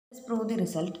Let's prove the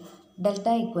result.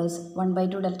 Delta equals 1 by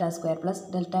 2 delta square plus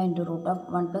delta into root of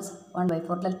 1 plus 1 by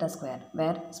 4 delta square,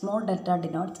 where small delta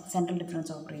denotes central difference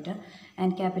operator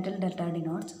and capital delta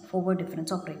denotes forward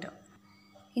difference operator.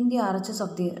 In the RHS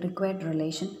of the required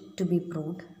relation to be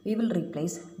proved, we will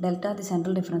replace delta, the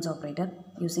central difference operator,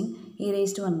 using e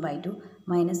raised to 1 by 2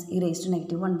 minus e raised to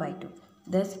negative 1 by 2.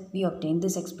 Thus, we obtain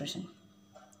this expression.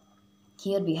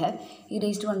 Here we have e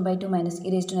raised to 1 by 2 minus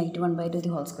e raised to negative 1 by 2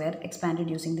 the whole square expanded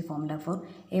using the formula for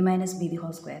a minus b the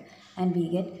whole square, and we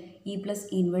get e plus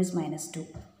e inverse minus 2.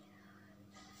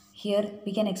 Here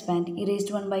we can expand e raised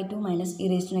to 1 by 2 minus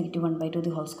e raised to negative 1 by 2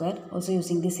 the whole square also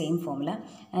using the same formula,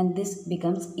 and this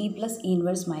becomes e plus e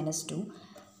inverse minus 2.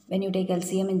 When you take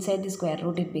LCM inside the square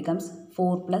root, it becomes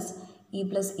 4 plus e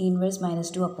plus e inverse minus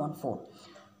 2 upon 4.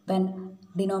 When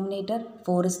denominator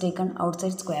 4 is taken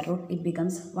outside square root, it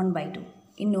becomes 1 by 2.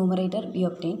 In numerator, we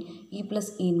obtain e plus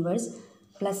e inverse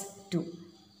plus 2.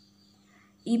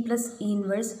 E plus e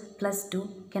inverse plus 2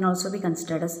 can also be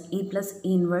considered as e plus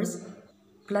e inverse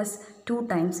plus 2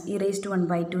 times e raised to 1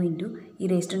 by 2 into e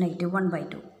raised to negative 1 by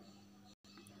 2.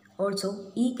 Also,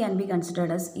 e can be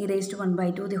considered as e raised to 1 by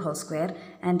 2 the whole square,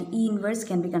 and e inverse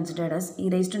can be considered as e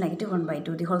raised to negative 1 by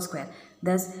 2 the whole square.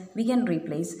 Thus, we can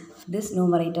replace this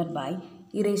numerator by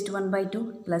e raised to 1 by 2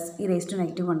 plus e raised to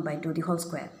negative 1 by 2 the whole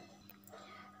square.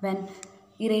 When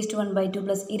e raised to 1 by 2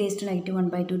 plus e raised to negative 1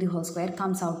 by 2 the whole square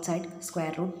comes outside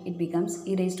square root, it becomes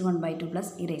e raised to 1 by 2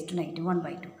 plus e raised to negative 1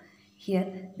 by 2. Here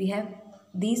we have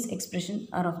these expressions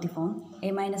are of the form a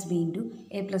minus b into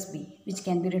a plus b, which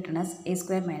can be written as a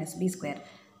square minus b square.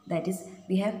 That is,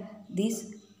 we have these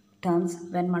terms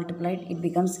when multiplied, it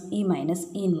becomes e minus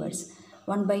e inverse.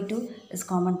 1 by 2 is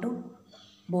common to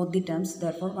both the terms,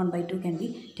 therefore 1 by 2 can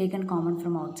be taken common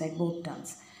from outside both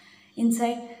terms.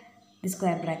 Inside the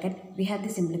square bracket, we have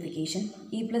the simplification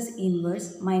e plus e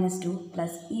inverse minus 2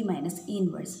 plus e minus e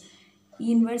inverse.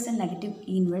 E inverse and negative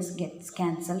e inverse gets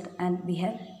cancelled, and we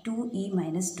have 2e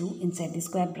minus 2 inside the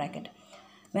square bracket.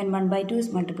 When 1 by 2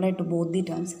 is multiplied to both the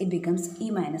terms, it becomes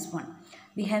e minus 1.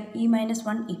 We have e minus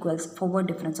 1 equals forward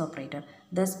difference operator.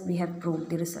 Thus, we have proved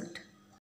the result.